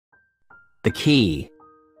The key.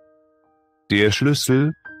 Der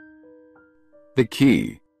Schlüssel. The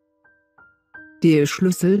key. Der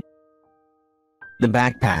Schlüssel. The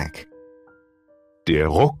backpack. Der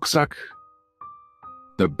Rucksack.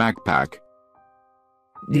 The backpack.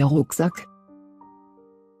 Der Rucksack.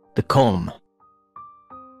 The comb.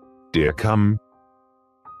 Der Kamm.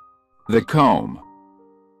 The comb.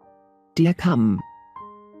 Der Kamm.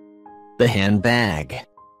 The handbag.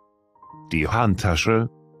 Die Handtasche.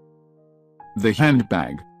 The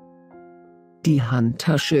handbag. Die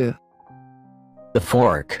Handtasche. The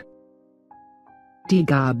fork. Die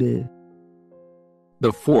Gabel.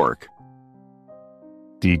 The fork.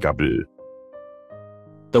 Die Gabel.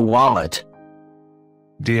 The wallet.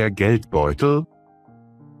 Der Geldbeutel.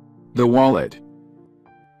 The wallet.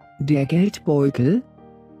 Der Geldbeutel.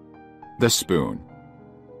 The spoon.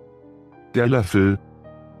 Der Löffel.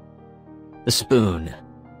 The spoon.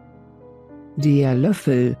 Der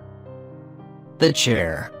Löffel. The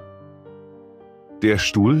chair. Der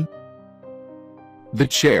Stuhl. The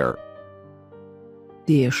chair.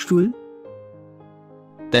 Der Stuhl.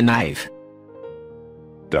 The knife.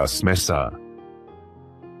 Das Messer.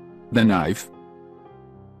 The knife.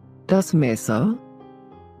 Das Messer.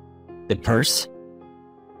 The purse.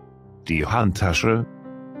 Die Handtasche.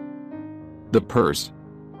 The purse.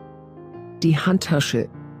 Die Handtasche.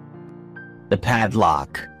 The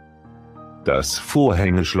padlock. Das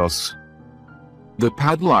Vorhängeschloss. The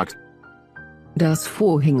padlock. Das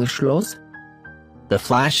Vorhängeschloss. The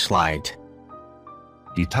flashlight.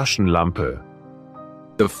 Die Taschenlampe.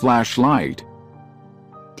 The flashlight.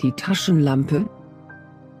 Die Taschenlampe.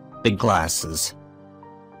 The glasses.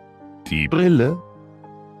 Die Brille.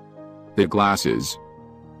 The glasses.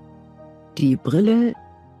 Die Brille.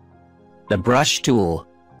 The brush tool.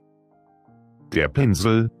 Der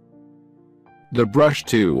Pinsel. The brush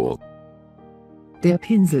tool. Der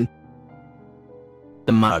Pinsel.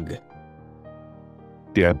 The mug.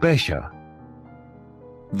 Der Becher.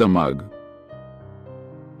 The mug.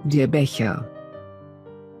 Der Becher.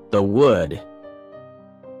 The wood.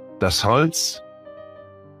 Das Holz.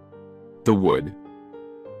 The wood.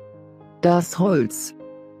 Das Holz.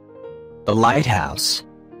 The lighthouse.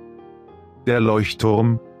 Der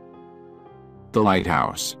Leuchtturm. The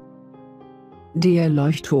lighthouse. Der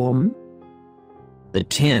Leuchtturm. The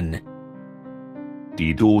tin.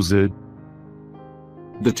 Die Dose.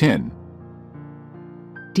 The tin.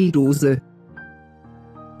 Die Dose.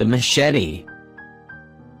 The machete.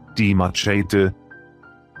 Die Machete.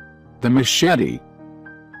 The machete.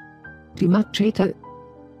 Die Machete.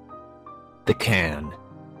 The can.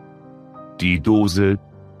 Die Dose.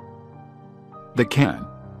 The can.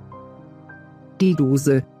 Die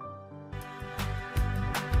Dose.